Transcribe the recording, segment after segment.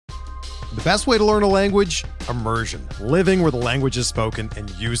The best way to learn a language? Immersion. Living where the language is spoken and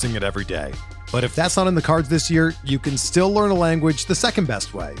using it every day. But if that's not in the cards this year, you can still learn a language the second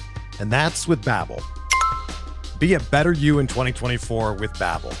best way, and that's with Babbel. Be a better you in 2024 with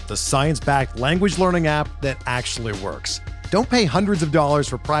Babbel, the science-backed language learning app that actually works. Don't pay hundreds of dollars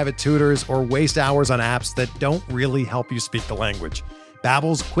for private tutors or waste hours on apps that don't really help you speak the language.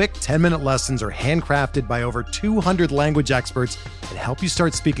 Babbel's quick 10-minute lessons are handcrafted by over 200 language experts and help you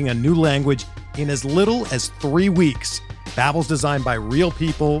start speaking a new language in as little as 3 weeks. Babbel's designed by real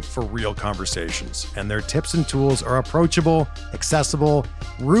people for real conversations, and their tips and tools are approachable, accessible,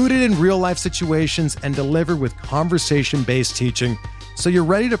 rooted in real-life situations, and delivered with conversation-based teaching, so you're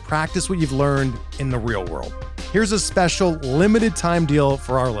ready to practice what you've learned in the real world. Here's a special limited-time deal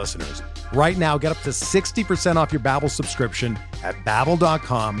for our listeners. Right now, get up to 60% off your Babbel subscription at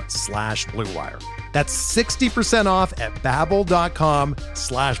babbel.com/Blue Wire. That's 60% off at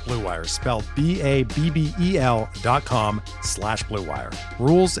babbel.com/Blue Wire, spelled BABBEL.com/Blue Wire.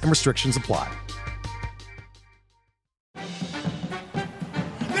 Rules and restrictions apply.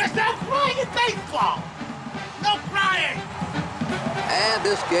 There's no crying in baseball! No crying! And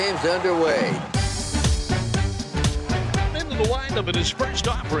this game's underway. Into the windup in his first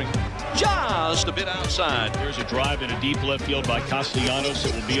offering. Just a bit outside. There's a drive in a deep left field by Castellanos.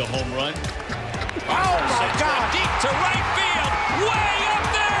 It will be a home run. Oh, my God. Deep to right field. Way up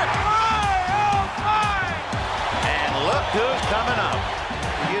there. And look who's coming up.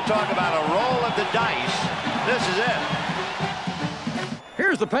 You talk about a roll of the dice. This is it.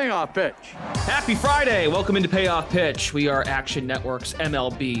 Here's the payoff pitch. Happy Friday. Welcome into Payoff Pitch. We are Action Network's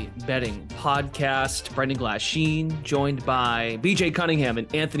MLB betting podcast. Brendan Glasheen, joined by BJ Cunningham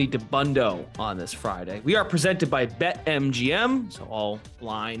and Anthony DeBundo on this Friday. We are presented by BetMGM, so all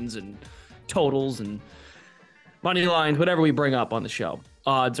lines and totals and money lines, whatever we bring up on the show.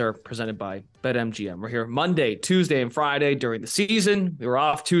 Odds are presented by BetMGM. We're here Monday, Tuesday, and Friday during the season. We were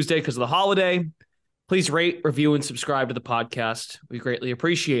off Tuesday because of the holiday. Please rate, review, and subscribe to the podcast. We greatly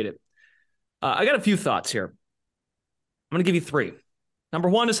appreciate it. I got a few thoughts here. I'm going to give you 3. Number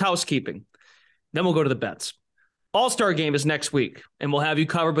 1 is housekeeping. Then we'll go to the bets. All-Star Game is next week, and we'll have you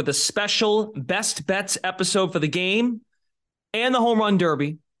covered with a special Best Bets episode for the game and the Home Run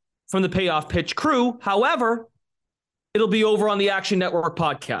Derby from the Payoff Pitch crew. However, it'll be over on the Action Network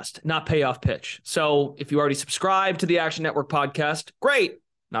podcast, not Payoff Pitch. So if you already subscribe to the Action Network podcast, great,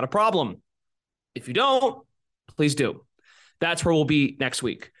 not a problem. If you don't, please do. That's where we'll be next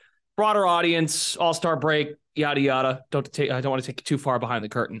week. Broader audience, all-star break, yada, yada. I don't want to take you too far behind the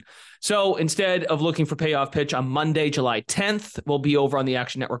curtain. So instead of looking for Payoff Pitch on Monday, July 10th, we'll be over on the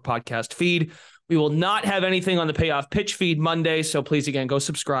Action Network podcast feed. We will not have anything on the Payoff Pitch feed Monday. So please, again, go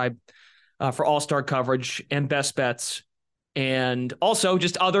subscribe for all-star coverage and best bets. And also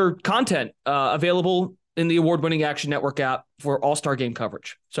just other content available in the award-winning Action Network app for all-star game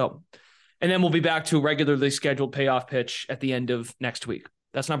coverage. So, and then we'll be back to regularly scheduled Payoff Pitch at the end of next week.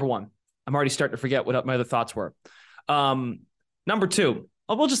 That's number 1. I'm already starting to forget what my other thoughts were. Number 2,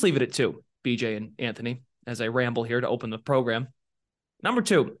 we'll just leave it at 2, BJ and Anthony, as I ramble here to open the program. Number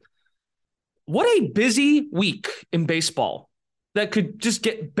 2, what a busy week in baseball that could just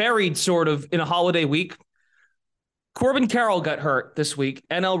get buried sort of in a holiday week. Corbin Carroll got hurt this week,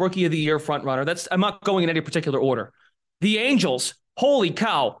 NL Rookie of the Year frontrunner. I'm not going in any particular order. The Angels, holy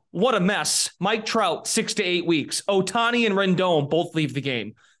cow, what a mess. Mike Trout, 6 to 8 weeks. Ohtani and Rendon both leave the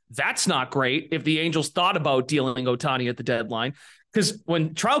game. That's not great if the Angels thought about dealing Ohtani at the deadline. Because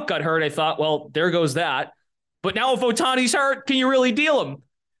when Trout got hurt, I thought, well, there goes that. But now if Ohtani's hurt, can you really deal him?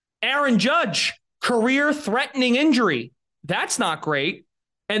 Aaron Judge, career-threatening injury. That's not great.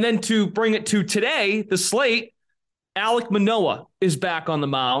 And then to bring it to today, the slate, Alek Manoah is back on the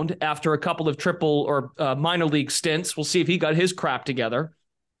mound after a couple of triple or minor league stints. We'll see if he got his crap together.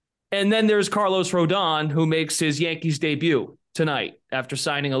 And then there's Carlos Rodon, who makes his Yankees debut tonight. After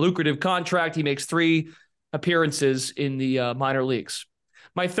signing a lucrative contract, he makes 3 appearances in the minor leagues.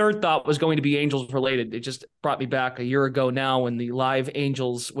 My third thought was going to be Angels related. It just brought me back a year ago now when the live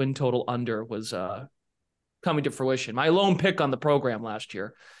Angels win total under was coming to fruition. My lone pick on the program last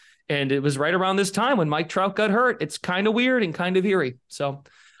year. And it was right around this time when Mike Trout got hurt. It's kind of weird and kind of eerie. So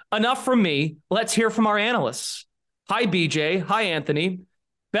enough from me. Let's hear from our analysts. Hi, BJ. Hi, Anthony.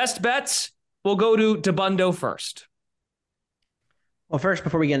 Best bets, we'll go to DeBundo first. Well, first,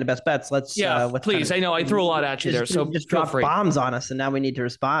 before we get into best bets, let's please. I know I threw a lot at you there, so just drop bombs on us, and now we need to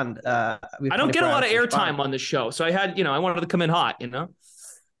respond. I don't get a lot of airtime on this show, so I wanted to come in hot,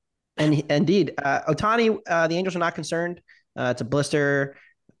 And indeed, Ohtani, the Angels are not concerned. It's a blister.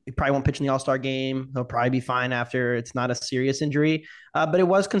 he probably won't pitch in the All-Star game. He'll probably be fine after. It's not a serious injury. But it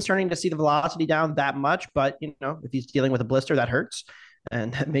was concerning to see the velocity down that much. But, if he's dealing with a blister, that hurts.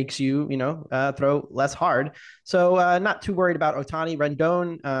 And that makes you, throw less hard. So not too worried about Ohtani.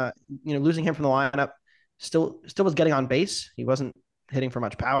 Rendon, losing him from the lineup still was getting on base. He wasn't hitting for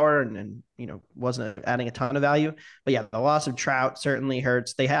much power and wasn't adding a ton of value. But yeah, the loss of Trout certainly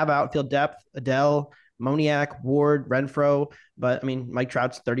hurts. They have outfield depth, Adele, Moniak, Ward, Renfroe. But I mean, Mike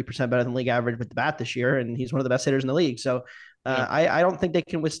Trout's 30% better than league average with the bat this year, and he's one of the best hitters in the league. So I don't think they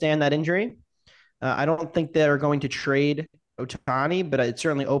can withstand that injury. I don't think they're going to trade Ohtani, but it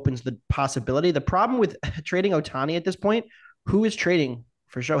certainly opens the possibility. The problem with trading Ohtani at this point, who is trading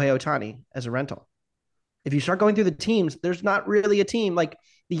for Shohei Ohtani as a rental? If you start going through the teams, there's not really a team. Like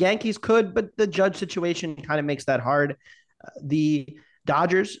the Yankees could, but the Judge situation kind of makes that hard. The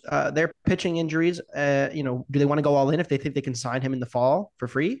Dodgers, their pitching injuries, do they want to go all in if they think they can sign him in the fall for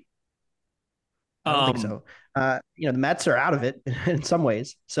free? I don't think so. The Mets are out of it in some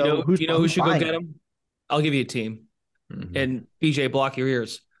ways. So who should go get him? I'll give you a team. Mm-hmm. And BJ, block your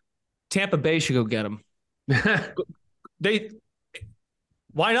ears. Tampa Bay should go get him.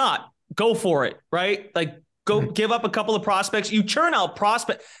 Why not? Go for it, right? Like, go give up a couple of prospects. You churn out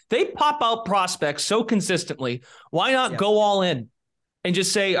prospects. They pop out prospects so consistently. Why not go all in and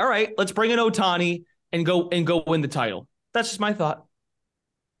just say, all right, let's bring in Ohtani and go win the title? That's just my thought.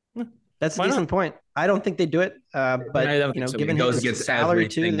 That's a decent point. I don't think they do it, but given his salary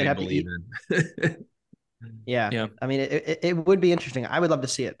too, they have to eat. Yeah. I mean, it would be interesting. I would love to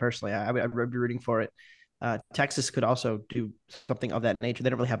see it personally. I would be rooting for it. Texas could also do something of that nature.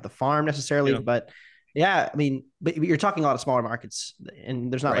 They don't really have the farm necessarily, but I mean, but you're talking a lot of smaller markets,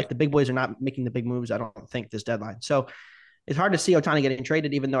 and there's not like the big boys are not making the big moves, I don't think, this deadline. So it's hard to see Ohtani getting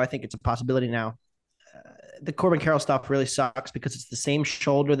traded, even though I think it's a possibility now. The Corbin Carroll stuff really sucks because it's the same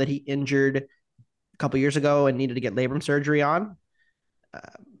shoulder that he injured a couple years ago and needed to get labrum surgery on.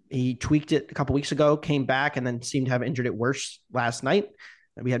 He tweaked it a couple weeks ago, came back, and then seemed to have injured it worse last night.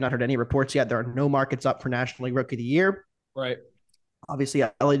 We have not heard any reports yet. There are no markets up for National League Rookie of the Year. Right. Obviously,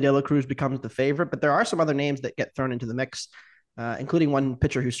 Elly De La Cruz becomes the favorite, but there are some other names that get thrown into the mix, including one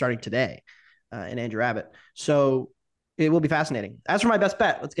pitcher who's starting today in Andrew Abbott. So it will be fascinating. As for my best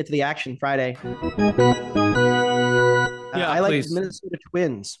bet, let's get to the action Friday. I like the Minnesota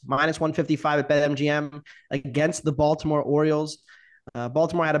Twins, minus 155 at BetMGM against the Baltimore Orioles.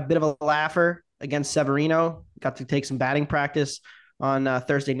 Baltimore had a bit of a laugher against Severino, got to take some batting practice on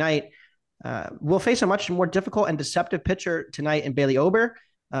Thursday night. We'll face a much more difficult and deceptive pitcher tonight in Bailey Ober,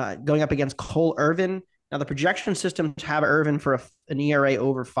 going up against Cole Irvin. Now, the projection systems have Irvin for an ERA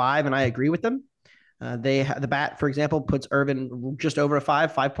over 5, and I agree with them. The bat, for example, puts Irvin just over a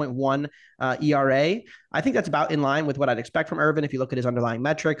 5.1 ERA. I think that's about in line with what I'd expect from Irvin. If you look at his underlying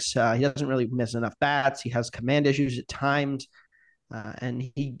metrics, he doesn't really miss enough bats. He has command issues at times. And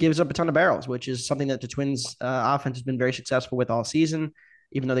he gives up a ton of barrels, which is something that the Twins offense has been very successful with all season.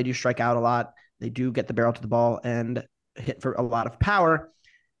 Even though they do strike out a lot, they do get the barrel to the ball and hit for a lot of power.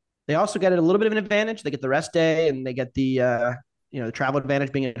 They also get a little bit of an advantage. They get the rest day and they get the travel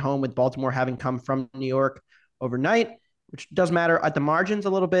advantage being at home with Baltimore having come from New York overnight, which does matter at the margins a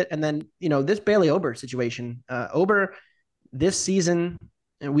little bit. And then, this Bailey Ober situation, Ober this season,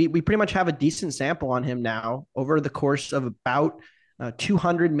 and we pretty much have a decent sample on him now over the course of about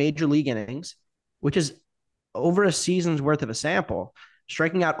 200 major league innings, which is over a season's worth of a sample,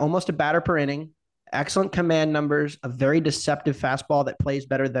 striking out almost a batter per inning, excellent command numbers, a very deceptive fastball that plays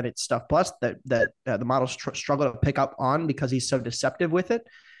better than its stuff plus that the models struggle to pick up on because he's so deceptive with it.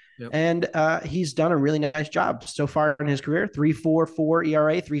 Yep. And he's done a really nice job so far in his career. 3.44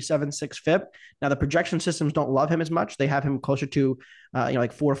 ERA, 3.76 FIP. Now the projection systems don't love him as much. They have him closer to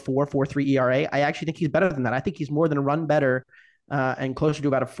like 4.4, 4.3 ERA. I actually think he's better than that. I think he's more than a run better and closer to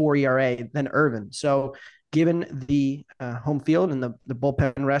about a 4 ERA than Irvin. So given the home field and the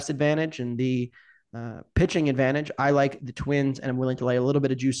bullpen rest advantage and the pitching advantage, I like the Twins, and I'm willing to lay a little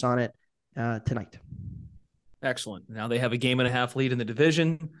bit of juice on it tonight. Excellent. Now they have a 1.5 lead in the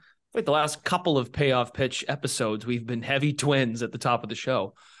division. Like the last couple of payoff pitch episodes, we've been heavy Twins at the top of the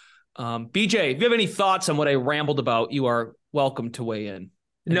show. BJ, if you have any thoughts on what I rambled about, you are welcome to weigh in.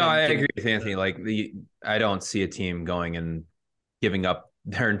 No, I agree with Anthony. I don't see a team going and giving up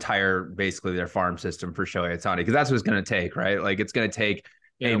basically their farm system for Shohei Ohtani, because that's what it's going to take, right? Like it's going to take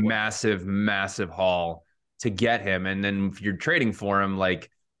a massive, massive haul to get him. And then if you're trading for him,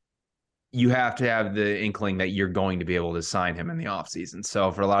 like you have to have the inkling that you're going to be able to sign him in the offseason.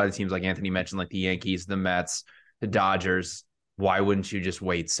 So for a lot of the teams, like Anthony mentioned, like the Yankees, the Mets, the Dodgers, why wouldn't you just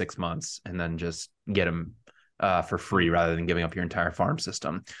wait 6 months and then just get him for free rather than giving up your entire farm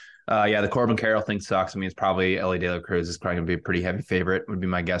system. The Corbin Carroll thing sucks. I mean, it's probably Elly De La Cruz is probably going to be a pretty heavy favorite, would be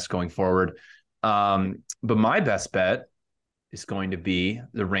my guess going forward. But my best bet is going to be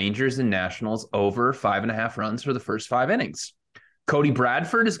the Rangers and Nationals over 5.5 runs for the first 5 innings. Cody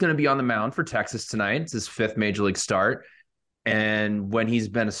Bradford is going to be on the mound for Texas tonight. It's his 5th major league start. And when he's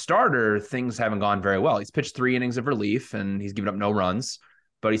been a starter, things haven't gone very well. He's pitched 3 innings of relief and he's given up no runs,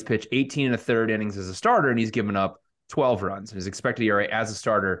 but he's pitched 18 1/3 innings as a starter and he's given up 12 runs. And his expected ERA as a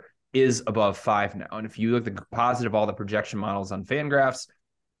starter is above 5 now. And if you look at the composite of all the projection models on Fangraphs,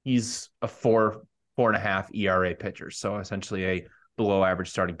 he's a 4.5 ERA pitcher. So essentially a below average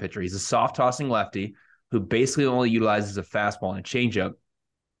starting pitcher. He's a soft tossing lefty who basically only utilizes a fastball and a changeup.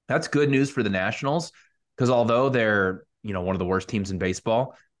 That's good news for the Nationals because although they're, one of the worst teams in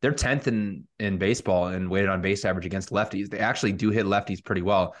baseball, they're 10th in baseball in weighted on base average against lefties. They actually do hit lefties pretty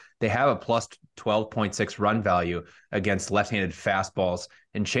well. They have a plus 12.6 run value against left-handed fastballs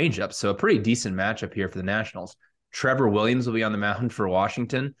and changeups. So a pretty decent matchup here for the Nationals. Trevor Williams will be on the mound for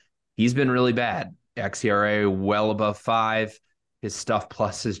Washington. He's been really bad. xERA well above 5. His stuff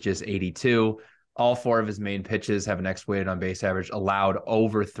plus is just 82. All 4 of his main pitches have an X weighted on base average allowed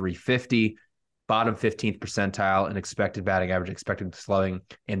over 350. Bottom 15th percentile in expected batting average, expected slugging,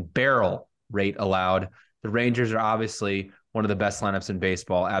 and barrel rate allowed. The Rangers are obviously one of the best lineups in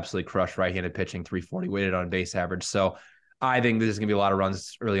baseball, absolutely crushed right-handed pitching, 340 weighted on base average. So I think there's going to be a lot of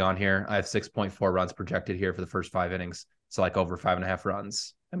runs early on here. I have 6.4 runs projected here for the first 5 innings. So like over 5.5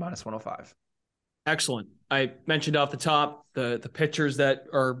 runs at minus 105. Excellent. I mentioned off the top the pitchers that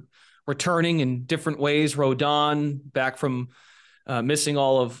are returning in different ways. Rodon back from missing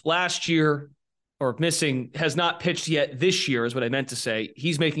all of last year. Or has not pitched yet this year is what I meant to say.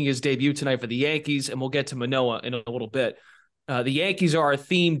 He's making his debut tonight for the Yankees, and we'll get to Manoah in a little bit. The Yankees are a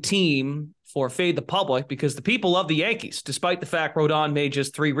themed team for Fade the Public because the people love the Yankees, despite the fact Rodon made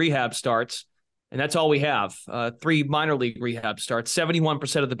just 3 rehab starts, and that's all we have. 3 minor league rehab starts,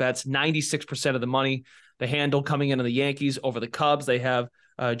 71% of the bets, 96% of the money. The handle coming into the Yankees over the Cubs. They have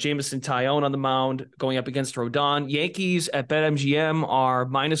Jameson Taillon on the mound going up against Rodon. Yankees at BetMGM are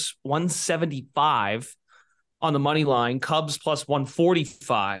minus 175 on the money line. Cubs plus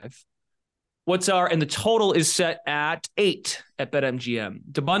 145. And the total is set at 8 at BetMGM.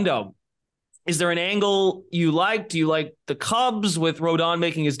 Debundo, is there an angle you like? Do you like the Cubs with Rodon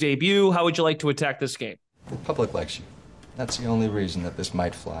making his debut? How would you like to attack this game? The public likes you. That's the only reason that this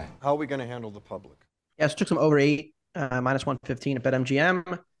might fly. How are we going to handle the public? Yes, took some over 8. Minus 115 at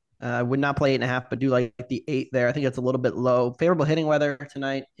BetMGM. Would not play 8.5, but do like the 8 there. I think it's a little bit low. Favorable hitting weather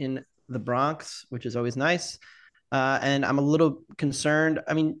tonight in the Bronx, which is always nice. And I'm a little concerned.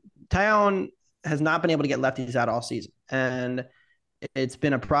 I mean, Taillon has not been able to get lefties out all season, and it's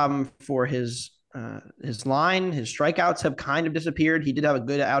been a problem for his line. His strikeouts have kind of disappeared. He did have a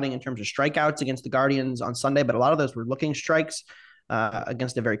good outing in terms of strikeouts against the Guardians on Sunday, but a lot of those were looking strikes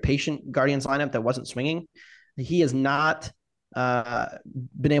against a very patient Guardians lineup that wasn't swinging. He has not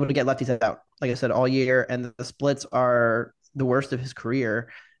been able to get lefties out, like I said, all year, and the splits are the worst of his career.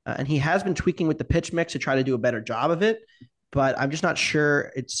 And he has been tweaking with the pitch mix to try to do a better job of it, but I'm just not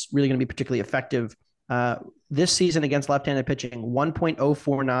sure it's really going to be particularly effective. This season against left-handed pitching,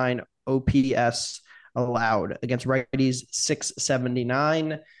 1.049 OPS allowed against righties,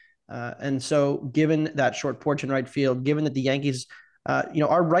 679. And so given that short porch in right field, given that the Yankees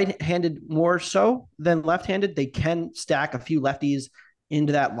are right-handed more so than left-handed, they can stack a few lefties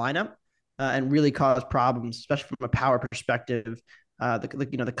into that lineup and really cause problems, especially from a power perspective.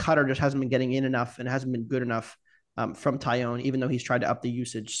 The cutter just hasn't been getting in enough and hasn't been good enough from Taillon, even though he's tried to up the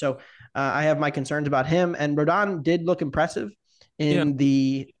usage. So I have my concerns about him. And Rodon did look impressive in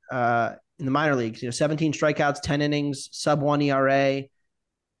the minor leagues. 17 strikeouts, 10 innings, sub-1 ERA.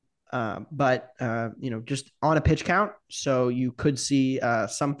 But just on a pitch count. So you could see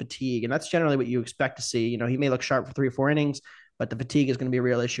some fatigue, and that's generally what you expect to see. He may look sharp for 3 or 4 innings, but the fatigue is going to be a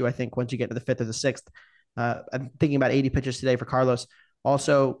real issue, I think, once you get to the 5th or the 6th. I'm thinking about 80 pitches today for Carlos.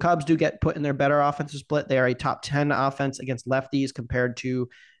 Also, Cubs do get put in their better offensive split. They are a top 10 offense against lefties compared to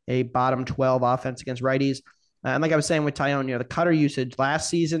a bottom 12 offense against righties. And like I was saying with Taillon, the cutter usage last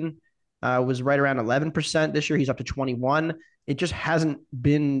season was right around 11%. This year, he's up to 21. It just hasn't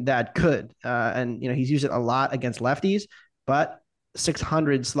been that good. And he's used it a lot against lefties, but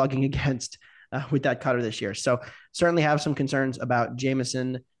 600 slugging against with that cutter this year. So certainly have some concerns about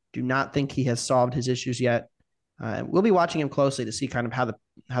Jameson. Do not think he has solved his issues yet. We'll be watching him closely to see kind of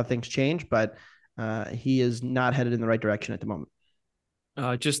how things change, but he is not headed in the right direction at the moment.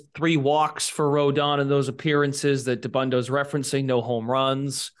 Just 3 walks for Rodon in those appearances that Debundo's referencing, no home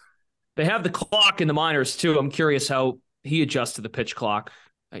runs. They have the clock in the minors too. I'm curious how he adjusts to the pitch clock.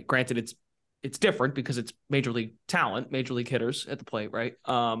 Granted, it's different because it's major league talent, major league hitters at the plate, right?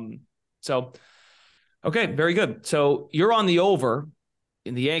 So, okay, very good. So you're on the over.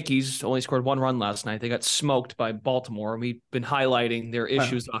 And the Yankees only scored 1 run last night. They got smoked by Baltimore. We've been highlighting their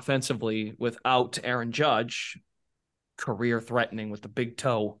issues offensively without Aaron Judge, career threatening with the big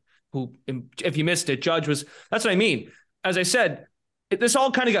toe. Who, if you missed it, Judge was. That's what I mean. As I said, this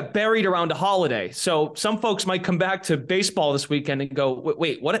all kind of got buried around a holiday. So some folks might come back to baseball this weekend and go,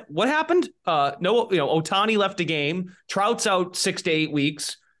 "Wait, what happened? No, Ohtani left a game. Trout's out 6 to 8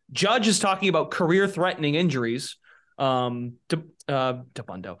 weeks. Judge is talking about career-threatening injuries."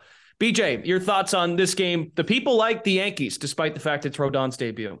 Debundo. BJ, your thoughts on this game? The people like the Yankees, despite the fact it's Rodon's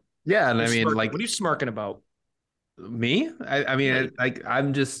debut. Yeah, and I mean, what are you smirking about? Me? I mean,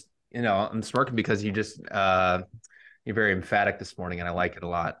 I'm just, I'm smirking because you just, you're very emphatic this morning, and I like it a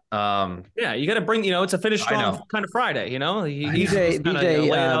lot. Yeah, you got to bring, it's a finish strong kind of Friday, BJ,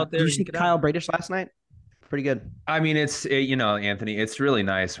 did you see Kyle Bradish last night? Pretty good. I mean, Anthony, it's really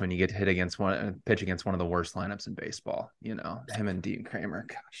nice when you get to pitch against one of the worst lineups in baseball. Him and Dean Kramer.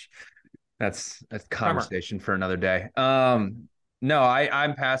 Gosh, that's a conversation for another day. No,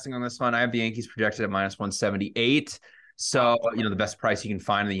 I'm passing on this one. I have the Yankees projected at -178. So, the best price you can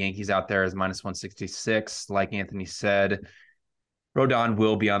find in the Yankees out there is -166. Like Anthony said, Rodon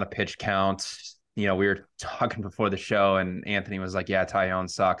will be on a pitch count. We were talking before the show, and Anthony was like, "Yeah, Taillon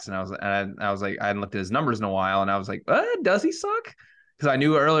sucks," and I was like, I hadn't looked at his numbers in a while, and I was like, "Does he suck?" Because I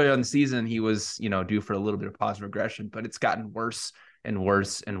knew earlier in the season he was, due for a little bit of positive regression, but it's gotten worse and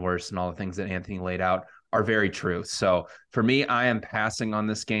worse and worse, and all the things that Anthony laid out are very true. So for me, I am passing on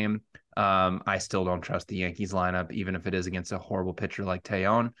this game. I still don't trust the Yankees lineup, even if it is against a horrible pitcher like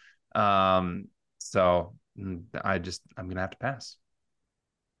Taillon. So I'm gonna have to pass.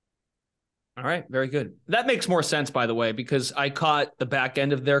 All right, very good. That makes more sense, by the way, because I caught the back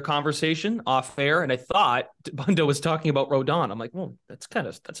end of their conversation off air, and I thought Bundo was talking about Rodon. I'm like, well, that's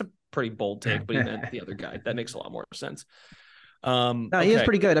a pretty bold take, but he meant the other guy. That makes a lot more sense. No, he is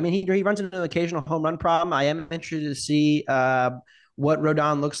pretty good. I mean, he runs into an occasional home run problem. I am interested to see what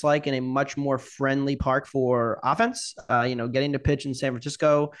Rodon looks like in a much more friendly park for offense. Getting to pitch in San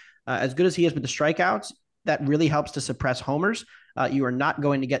Francisco, as good as he is with the strikeouts, that really helps to suppress homers. You are not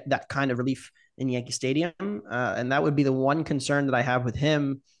going to get that kind of relief in Yankee Stadium. And that would be the one concern that I have with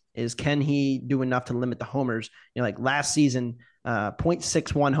him is, can he do enough to limit the homers? Like last season,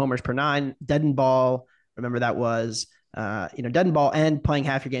 0.61 homers per 9, dead and ball. Remember that was, dead and ball and playing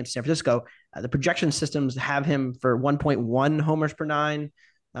half your games in San Francisco. The projection systems have him for 1.1 homers per 9,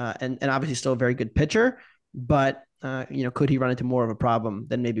 and obviously still a very good pitcher. But, could he run into more of a problem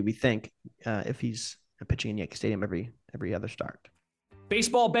than maybe we think if he's pitching in Yankee Stadium every other start?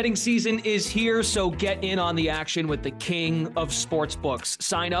 Baseball betting season is here, so get in on the action with the king of sportsbooks.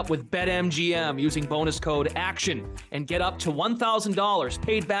 Sign up with BetMGM using bonus code ACTION and get up to $1,000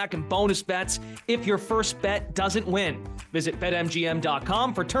 paid back in bonus bets if your first bet doesn't win. Visit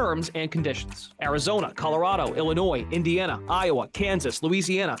BetMGM.com for terms and conditions. Arizona, Colorado, Illinois, Indiana, Iowa, Kansas,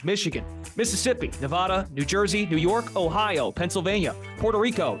 Louisiana, Michigan, Mississippi, Nevada, New Jersey, New York, Ohio, Pennsylvania, Puerto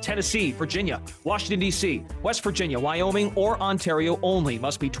Rico, Tennessee, Virginia, Washington, D.C., West Virginia, Wyoming, or Ontario only.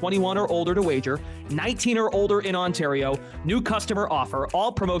 Must be 21 or older to wager, 19 or older in Ontario. New customer offer.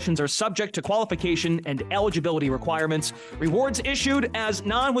 All promotions are subject to qualification and eligibility requirements. Rewards issued as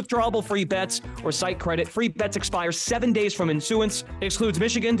non-withdrawable free bets or site credit. Free bets expire 7 days from issuance. Excludes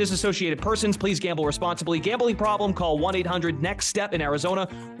Michigan. Disassociated persons. Please gamble responsibly. Gambling problem? Call 1-800-NEXT-STEP in Arizona,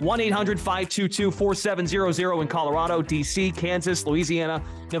 1-800-522-4700 in Colorado, D.C., Kansas, Louisiana,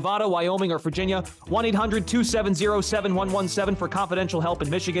 Nevada, Wyoming, or Virginia, 1-800-270-7117 for confidential help in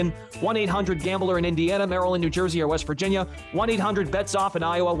Michigan, 1-800-GAMBLER in Indiana, Maryland, New Jersey, or West Virginia, 1-800-BETS-OFF in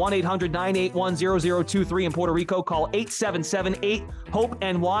Iowa, 1-800-981-0023 in Puerto Rico. Call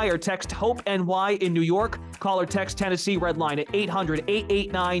 877-8-HOPE-NY or text HOPE-NY in New York. Call or text Tennessee Red Line at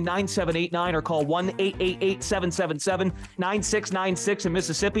 800-889-9789 or call 1-888-777-9696 in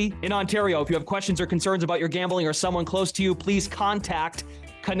Mississippi. In Ontario, if you have questions or concerns about your gambling or someone close to you, please contact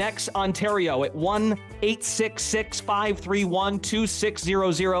Connects Ontario at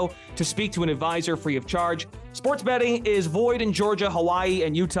 1-866-531-2600 to speak to an advisor free of charge. Sports betting is void in Georgia, Hawaii,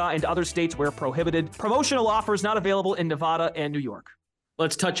 and Utah, and other states where prohibited. Promotional offers not available in Nevada and New York.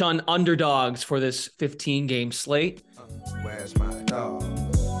 Let's touch on underdogs for this 15-game slate. Where's my dog?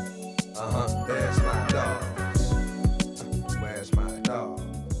 There's my dog. Where's my dog?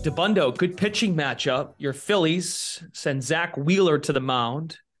 Debundo, good pitching matchup. Your Phillies send Zach Wheeler to the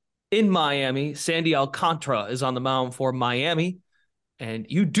mound in Miami. Sandy Alcantara is on the mound for Miami. And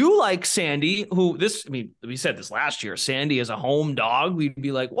you do like Sandy, we said this last year. Sandy is a home dog. We'd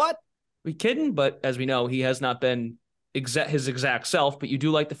be like, what? Are we kidding? But as we know, he has not been his exact self, but you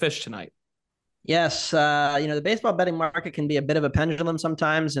do like the fish tonight. Yes. The baseball betting market can be a bit of a pendulum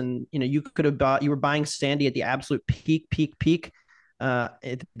sometimes. And, you were buying Sandy at the absolute peak at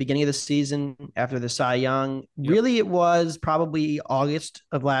the beginning of the season after the Cy Young. Yep. Really, it was probably August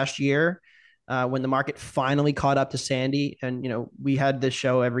of last year. When the market finally caught up to Sandy. And, we had this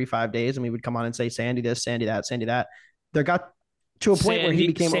show every 5 days and we would come on and say, Sandy this, Sandy that, Sandy that. There got to a point where he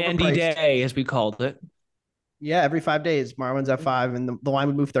became Sandy overpriced. Day, as we called it. Yeah, every 5 days, Marlins at 5, and the line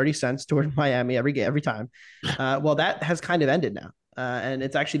would move 30 cents toward Miami every time. Well, that has kind of ended now. And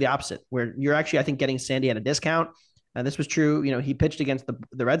it's actually the opposite, where you're actually, I think, getting Sandy at a discount. And this was true. He pitched against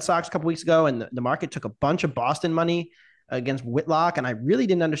the Red Sox a couple weeks ago, and the market took a bunch of Boston money against Whitlock, and I really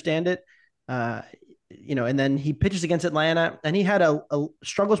didn't understand it. And then he pitches against Atlanta, and he had a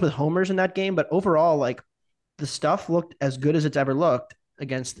struggles with homers in that game, but overall, like, the stuff looked as good as it's ever looked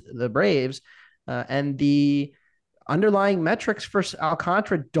against the Braves, and the underlying metrics for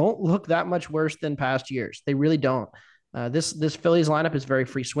Alcantara don't look that much worse than past years. They really don't. This Phillies lineup is very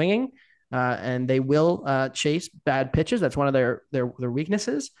free swinging, and they will chase bad pitches. That's one of their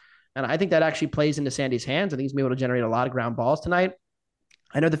weaknesses, and I think that actually plays into Sandy's hands. I think he's been able to generate a lot of ground balls tonight.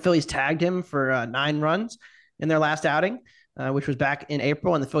 I know the Phillies tagged him for 9 runs in their last outing, which was back in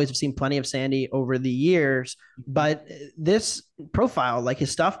April, and the Phillies have seen plenty of Sandy over the years. But this profile, like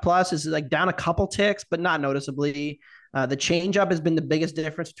his stuff plus, is like down a couple ticks, but not noticeably. The changeup has been the biggest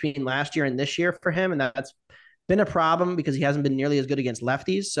difference between last year and this year for him, and that's been a problem because he hasn't been nearly as good against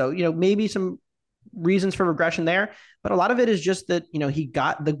lefties. So, maybe some reasons for regression there, but a lot of it is just that, he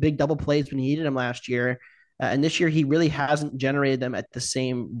got the big double plays when he needed them last year. And this year, he really hasn't generated them at the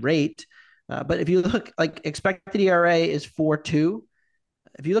same rate. But if you look, like, expected ERA is 4.2.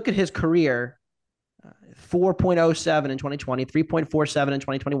 If you look at his career, 4.07 in 2020, 3.47 in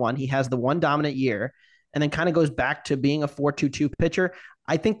 2021. He has the one dominant year and then kind of goes back to being a 4.22 pitcher.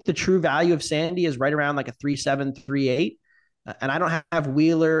 I think the true value of Sandy is right around like a 3.7, 3.8. And I don't have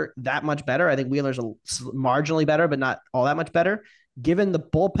Wheeler that much better. I think Wheeler's marginally better, but not all that much better. Given the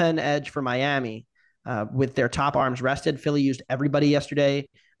bullpen edge for Miami, with their top arms rested, Philly used everybody yesterday,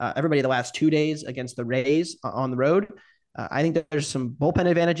 everybody the last 2 days against the Rays on the road. I think that there's some bullpen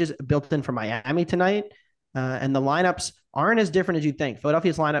advantages built in for Miami tonight. And the lineups aren't as different as you think.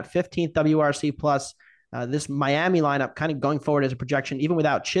 Philadelphia's lineup, 15th WRC plus. This Miami lineup kind of going forward as a projection, even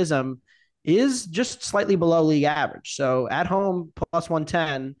without Chisholm, is just slightly below league average. So at home, plus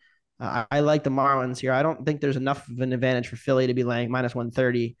 110. I like the Marlins here. I don't think there's enough of an advantage for Philly to be laying minus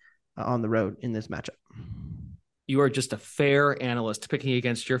 130 on the road in this matchup. You are just a fair analyst picking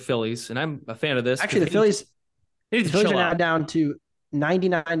against your Phillies, and I'm a fan of this. Actually, the Phillies are now down to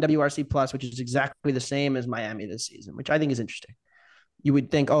 99 WRC plus, which is exactly the same as Miami this season, which I think is interesting. You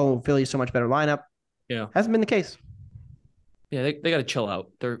would think, Philly's so much better lineup. Yeah, hasn't been the case. Yeah, they got to chill out.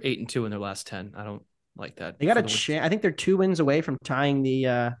 They're 8-2 in their last 10. I don't like that. They got I think they're 2 wins away from tying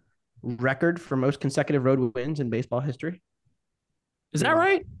the record for most consecutive road wins in baseball history. Is that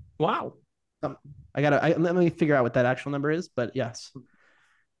right? Wow. Let me figure out what that actual number is, but yes.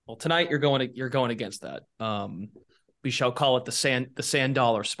 Well, tonight you're going against that. We shall call it the sand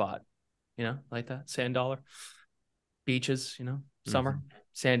dollar spot. Like that sand dollar beaches. Summer,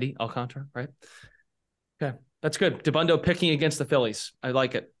 Sandy, Alcantara, right? Okay, that's good. Debundo picking against the Phillies. I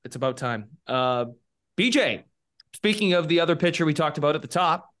like it. It's about time. BJ, speaking of the other pitcher we talked about at the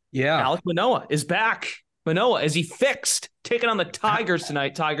top, Alek Manoah is back. Manoah, is he fixed? Taking on the Tigers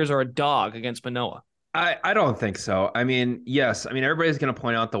tonight. Tigers are a dog against Manoah. I don't think so. I mean, yes. I mean, everybody's going to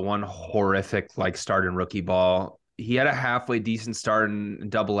point out the one horrific start in rookie ball. He had a halfway decent start in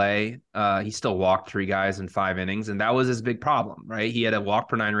Double-A. He still walked 3 guys in 5 innings, and that was his big problem, right? He had a walk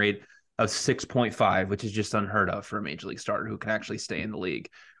per 9 rate of 6.5, which is just unheard of for a major league starter who can actually stay in the league,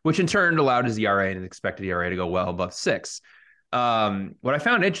 which in turn allowed his ERA and his expected ERA to go well above 6. What I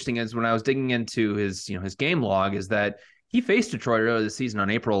found interesting is when I was digging into his game log is that he faced Detroit earlier this season on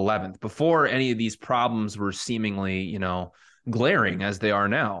April 11th before any of these problems were seemingly, glaring as they are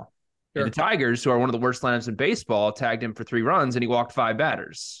now. Sure. And the Tigers, who are one of the worst lineups in baseball, tagged him for 3 runs and he walked 5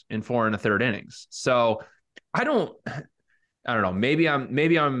 batters in 4 1/3 innings. So I don't know. Maybe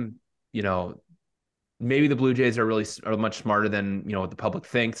the Blue Jays are much smarter than, what the public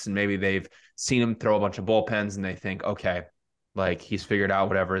thinks. And maybe they've seen him throw a bunch of bullpens and they think, okay, he's figured out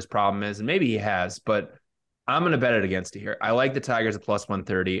whatever his problem is. And maybe he has, but I'm going to bet it against it here. I like the Tigers at plus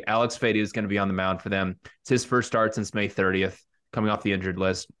 130. Alex Fady is going to be on the mound for them. It's his first start since May 30th, coming off the injured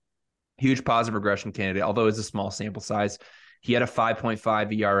list. Huge positive regression candidate, although it's a small sample size. He had a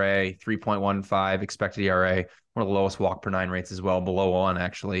 5.5 ERA, 3.15 expected ERA, one of the lowest walk per 9 rates as well, below 1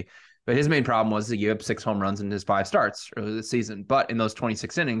 actually. But his main problem was he gave up 6 home runs in his 5 starts earlier this season. But in those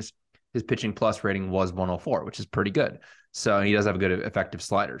 26 innings, his pitching plus rating was 104, which is pretty good. So he does have a good effective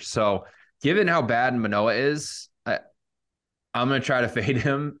slider. So given how bad Manoah is, I'm going to try to fade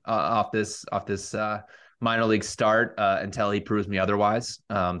him off this minor league start until he proves me otherwise.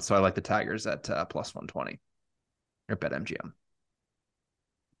 So I like the Tigers at plus 120 or BetMGM.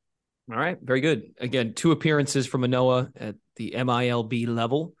 All right. Very good. Again, 2 appearances from Manoah at the MILB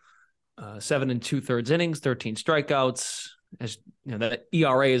level, 7 2/3 innings, 13 strikeouts. As you know, that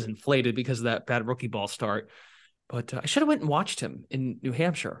ERA is inflated because of that bad rookie ball start. But I should have went and watched him in New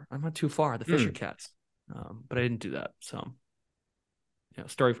Hampshire. I'm not too far, the Fisher Cats. But I didn't do that. So,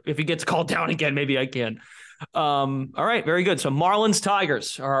 story. If he gets called down again, maybe I can. All right, very good. So Marlins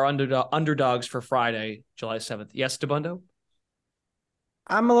Tigers are our underdogs for Friday, July 7th. Yes, Dabundo?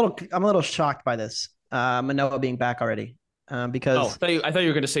 I'm a little shocked by this. Manoah being back already. Because I thought you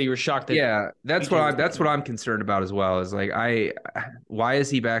were going to say you were shocked that that's what I'm concerned about as well. Is like why is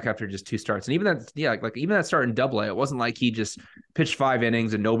he back after just 2 starts? And even that start in Double-A, it wasn't like he just pitched 5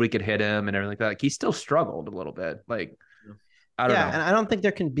 innings and nobody could hit him and everything like that. Like he still struggled a little bit. Like I don't know. And I don't think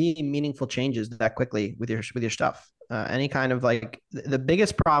there can be meaningful changes that quickly with your stuff. Any kind of the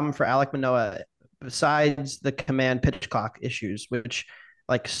biggest problem for Alek Manoah, besides the command pitch clock issues, which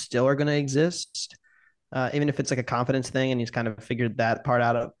still are going to exist. Even if it's a confidence thing and he's kind of figured that part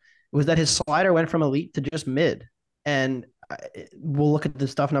out was that his slider went from elite to just mid. And we'll look at the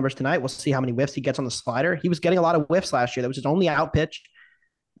stuff numbers tonight. We'll see how many whiffs he gets on the slider. He was getting a lot of whiffs last year. That was his only out pitch.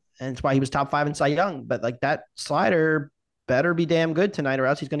 And it's why he was top 5 in Cy Young. But that slider better be damn good tonight or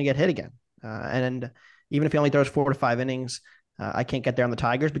else he's going to get hit again. And even if he only throws 4 to 5 innings, I can't get there on the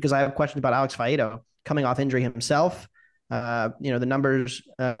Tigers because I have questions about Alex Faedo coming off injury himself. The numbers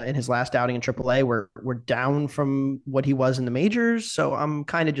in his last outing in AAA were down from what he was in the majors. So I'm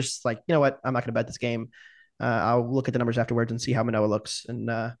kind of just you know what? I'm not going to bet this game. I'll look at the numbers afterwards and see how Manoah looks and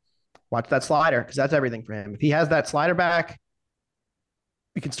watch that slider because that's everything for him. If he has that slider back,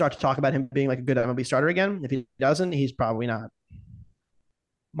 we can start to talk about him being a good MLB starter again. If he doesn't, he's probably not.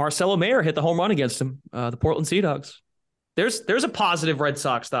 Marcelo Mayer hit the home run against him, the Portland Sea Dogs. There's a positive Red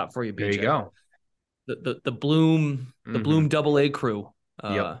Sox thought for you, BJ. There you go. The Bloom Double-A crew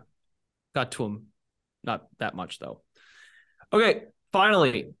got to him. Not that much though. Okay,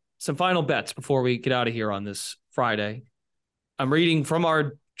 finally, some final bets before we get out of here on this Friday. I'm reading from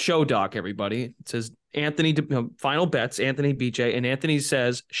our show doc, everybody. It says final bets, Anthony, BJ, and Anthony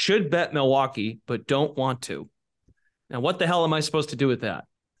says should bet Milwaukee, but don't want to. Now, what the hell am I supposed to do with that?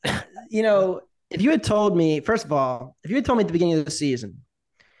 If you had told me, first of all, at the beginning of the season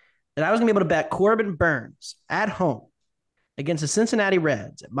that I was going to be able to bet Corbin Burnes at home against the Cincinnati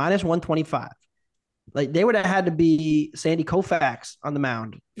Reds at minus 125. They would have had to be Sandy Koufax on the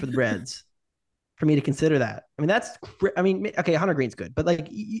mound for the Reds for me to consider that. Okay, Hunter Green's good,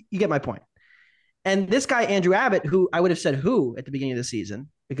 but you get my point. And this guy, Andrew Abbott, who I would have said who at the beginning of the season,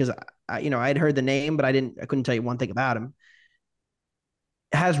 because I had heard the name, but I couldn't tell you one thing about him,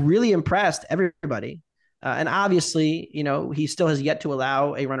 has really impressed everybody. And obviously, he still has yet to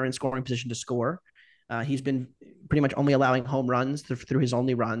allow a runner in scoring position to score. He's been pretty much only allowing home runs through his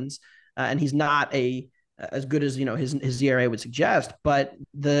only runs. And he's not as good as, his ERA would suggest, but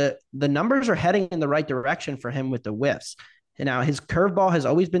the numbers are heading in the right direction for him with the whiffs. And now his curveball has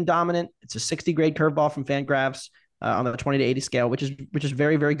always been dominant. It's a 60 grade curveball from Fangraphs on the 20 to 80 scale, which is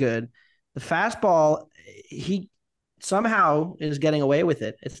very, very good. The fastball, he somehow is getting away with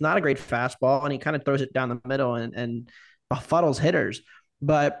it. It's not a great fastball, and he kind of throws it down the middle and befuddles hitters.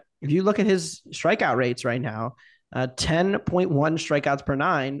 But if you look at his strikeout rates right now, 10.1 strikeouts per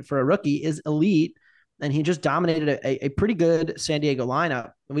 9 for a rookie is elite, and he just dominated a pretty good San Diego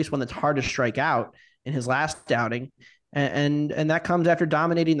lineup, at least one that's hard to strike out in his last outing. And that comes after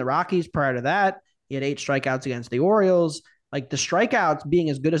dominating the Rockies. Prior to that, he had 8 strikeouts against the Orioles. The strikeouts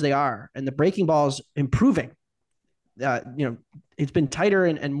being as good as they are, and the breaking balls improving. It's been tighter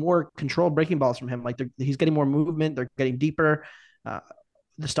and more controlled breaking balls from him. He's getting more movement. They're getting deeper.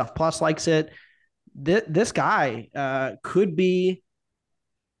 The Stuff Plus likes it. This guy could be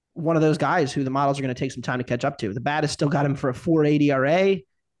one of those guys who the models are going to take some time to catch up to. The bat has still got him for a 4.80 ERA.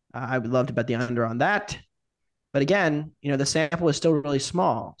 I would love to bet the under on that. But again, the sample is still really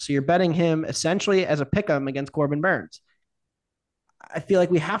small. So you're betting him essentially as a pick'em against Corbin Burnes. I feel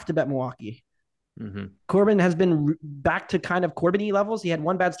like we have to bet Milwaukee. Mm-hmm. Corbin has been back to kind of Corbin-y levels. He had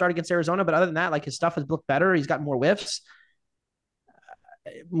one bad start against Arizona, but other than that, his stuff has looked better. He's got more whiffs.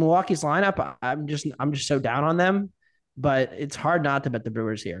 Milwaukee's lineup, I'm just so down on them. but it's hard not to bet the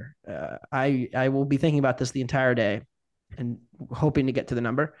Brewers here. I will be thinking about this the entire day and hoping to get to the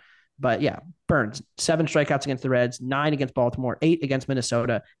number. But yeah, Burns, 7 strikeouts against the Reds, 9 against Baltimore, 8 against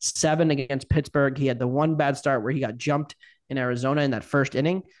Minnesota, 7 against Pittsburgh. He had the one bad start where he got jumped in Arizona in that first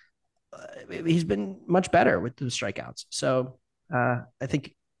inning. He's been much better with the strikeouts. So I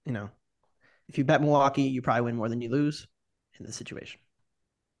think, if you bet Milwaukee, you probably win more than you lose in this situation.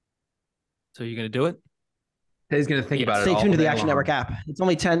 So you're going to do it? He's going to think about it. Stay tuned to the Action Network app. It's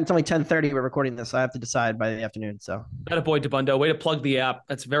only 10:30. We're recording this. I have to decide by the afternoon. So, attaboy, Debundo. Way to plug the app.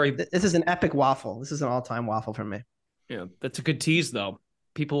 That's very. This is an epic waffle. This is an all-time waffle from me. Yeah, that's a good tease, though.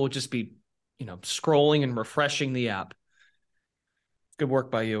 People will just be, scrolling and refreshing the app. Good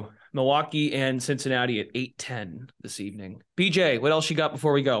work by you. Milwaukee and Cincinnati at 8:10 this evening. BJ, what else you got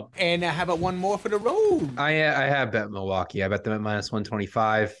before we go? And how about one more for the road? I have bet Milwaukee. I bet them at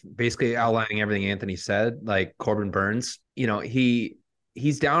 -125. Basically outlining everything Anthony said, like Corbin Burns.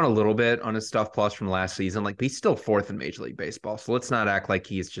 He's down a little bit on his Stuff Plus from last season. But he's still 4th in Major League Baseball. So let's not act like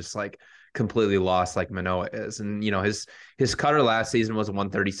he's just completely lost like Manoah is. And his cutter last season was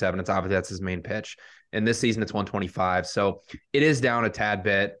 137. It's obvious that's his main pitch. And this season it's 125. So it is down a tad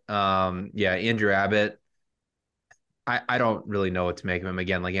bit. Andrew Abbott, I don't really know what to make of him.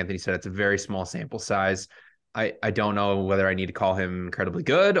 Again, like Anthony said, it's a very small sample size. I don't know whether I need to call him incredibly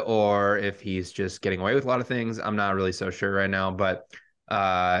good or if he's just getting away with a lot of things. I'm not really so sure right now, but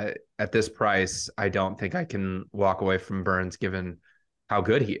at this price, I don't think I can walk away from Burns given how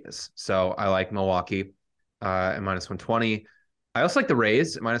good he is. So I like Milwaukee at -120. I also like the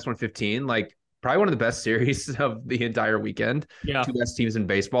Rays at -115. Probably one of the best series of the entire weekend. Yeah. 2 best teams in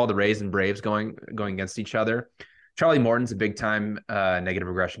baseball, the Rays and Braves going against each other. Charlie Morton's a big time negative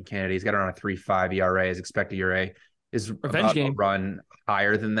regression candidate. He's got around a 3.5 ERA. His expected ERA is about a run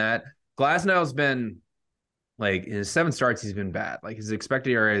higher than that. Glasnow's been in his 7 starts, he's been bad. His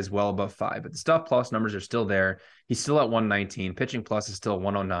expected ERA is well above 5, but the Stuff Plus numbers are still there. He's still at 119. Pitching Plus is still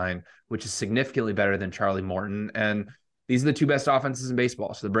 109, which is significantly better than Charlie Morton. And these are the 2 best offenses in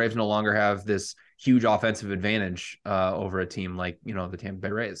baseball. So the Braves no longer have this huge offensive advantage over a team like, the Tampa Bay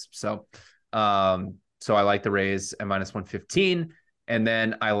Rays. So I like the Rays at -115. And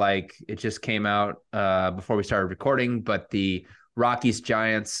then it just came out before we started recording, but the Rockies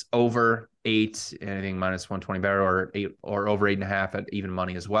Giants over 8, anything -120 better, or 8 or over 8.5 at even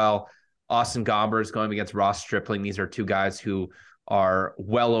money as well. Austin Gomber is going against Ross Stripling. These are 2 guys who are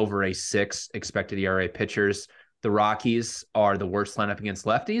well over a 6 expected ERA pitchers. The Rockies are the worst lineup against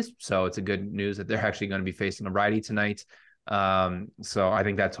lefties, so it's a good news that they're actually going to be facing a righty tonight. So I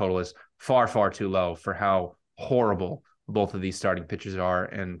think that total is far, far too low for how horrible both of these starting pitchers are,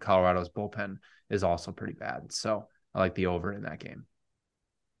 and Colorado's bullpen is also pretty bad. So I like the over in that game.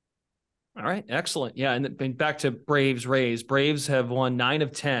 All right, excellent. Yeah, and back to Braves-Rays. Braves have won 9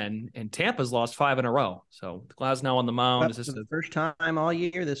 of 10, and Tampa's lost 5 in a row. So Glasnow on the mound. Is this the first time all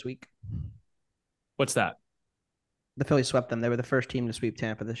year this week? What's that? The Phillies swept them. They were the first team to sweep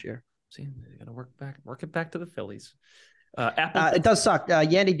Tampa this year. See, they got to work it back to the Phillies. It does suck.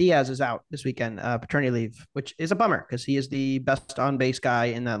 Yandy Diaz is out this weekend, paternity leave, which is a bummer because he is the best on-base guy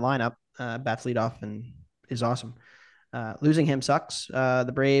in that lineup. Bats leadoff and is awesome. Losing him sucks.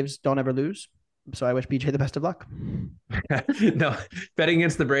 The Braves don't ever lose, so I wish BJ the best of luck. No, betting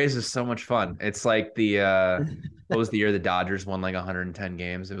against the Braves is so much fun. It's like what was the year the Dodgers won 110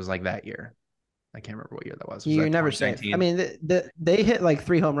 games? It was like that year. I can't remember what year that was. You're never safe. I mean, they hit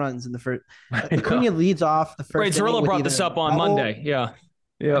 3 home runs in the first. Acuna leads off the first. Right, Cirillo brought this up on Monday. Yeah.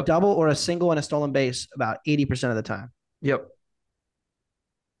 A double or a single and a stolen base about 80% of the time. Yep.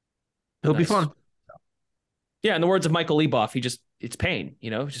 It'll be fun. Yeah, in the words of Michael Leboff, it's pain,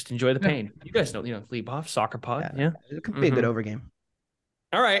 just enjoy the pain. You guys know, Leboff, soccer pod. Yeah. It could be a good overgame.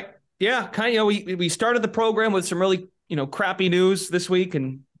 All right. Yeah. Kind of, we started the program with some really, crappy news this week,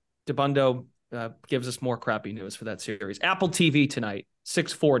 and Debundo gives us more crappy news for that series. Apple TV tonight,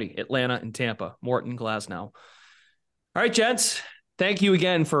 6:40, Atlanta and Tampa, Morton, Glasnow. All right, gents. Thank you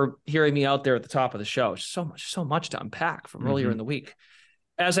again for hearing me out there at the top of the show. So much to unpack from earlier in the week.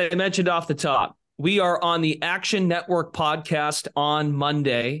 As I mentioned off the top, we are on the Action Network podcast on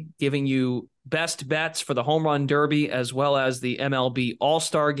Monday, giving you best bets for the Home Run Derby, as well as the MLB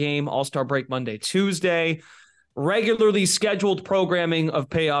All-Star Game, All-Star Break Monday, Tuesday. Regularly scheduled programming of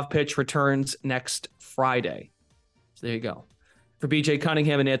Payoff Pitch returns next Friday. So there you go. For BJ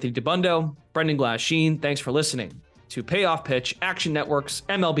Cunningham and Anthony Debundo, Brendan Glasheen, thanks for listening to Payoff Pitch, Action Network's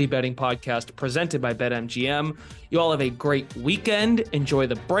MLB betting podcast presented by BetMGM. You all have a great weekend. Enjoy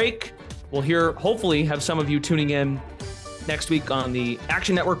the break. We'll hopefully have some of you tuning in next week on the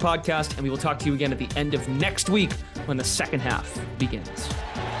Action Network podcast, and we will talk to you again at the end of next week when the second half begins.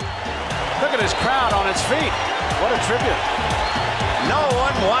 Look at his crowd on its feet. What a tribute. No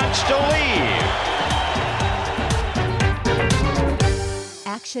one wants to leave.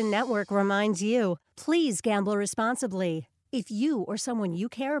 Action Network reminds you, please gamble responsibly. If you or someone you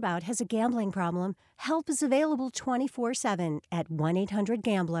care about has a gambling problem, help is available 24/7 at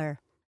 1-800-GAMBLER.